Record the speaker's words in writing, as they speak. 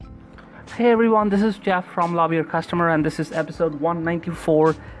Hey everyone, this is Jeff from Love Your Customer, and this is episode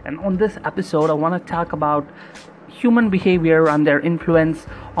 194. And on this episode, I want to talk about human behavior and their influence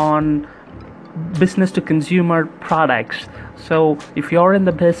on business to consumer products. So, if you're in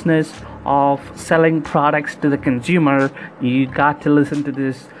the business of selling products to the consumer, you got to listen to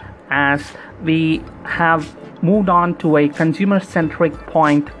this, as we have moved on to a consumer centric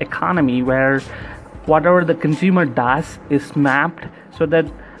point economy where whatever the consumer does is mapped so that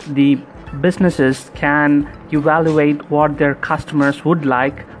the businesses can evaluate what their customers would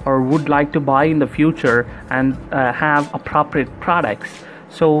like or would like to buy in the future and have appropriate products.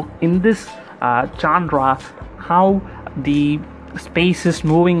 So in this genre, how the space is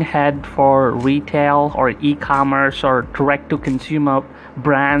moving ahead for retail or e-commerce or direct to consumer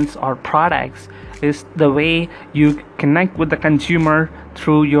brands or products is the way you connect with the consumer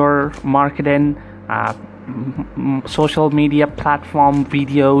through your marketing, social media platform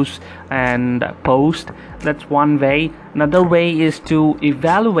videos and post. That's one way. Another way is to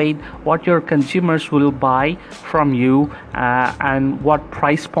evaluate what your consumers will buy from you, and what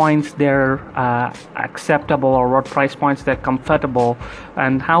price points they're acceptable or what price points they're comfortable,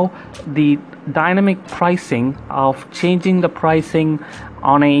 and how the dynamic pricing of changing the pricing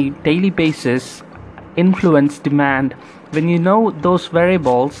on a daily basis influence demand. When you know those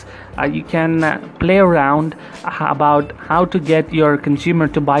variables, you can play around about how to get your consumer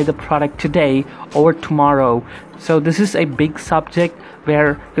to buy the product today or tomorrow. So this is a big subject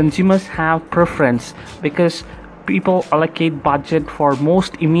where consumers have preference because people allocate budget for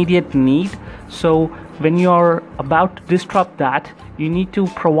most immediate need. So when you're about to disrupt that, you need to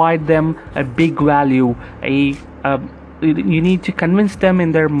provide them a big value. You need to convince them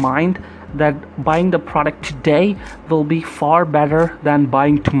in their mind that buying the product today will be far better than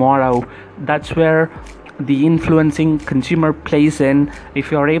buying tomorrow. That's where the influencing consumer plays in. If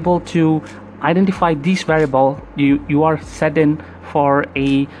you're able to identify these variables, you are set in for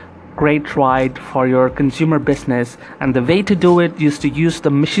a great ride for your consumer business. And the way to do it is to use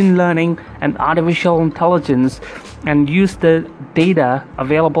the machine learning and artificial intelligence and use the data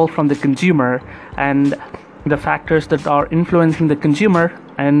available from the consumer and the factors that are influencing the consumer,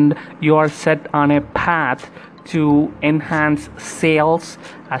 and you are set on a path to enhance sales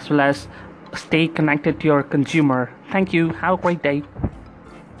as well as stay connected to your consumer. Thank you. Have a great day.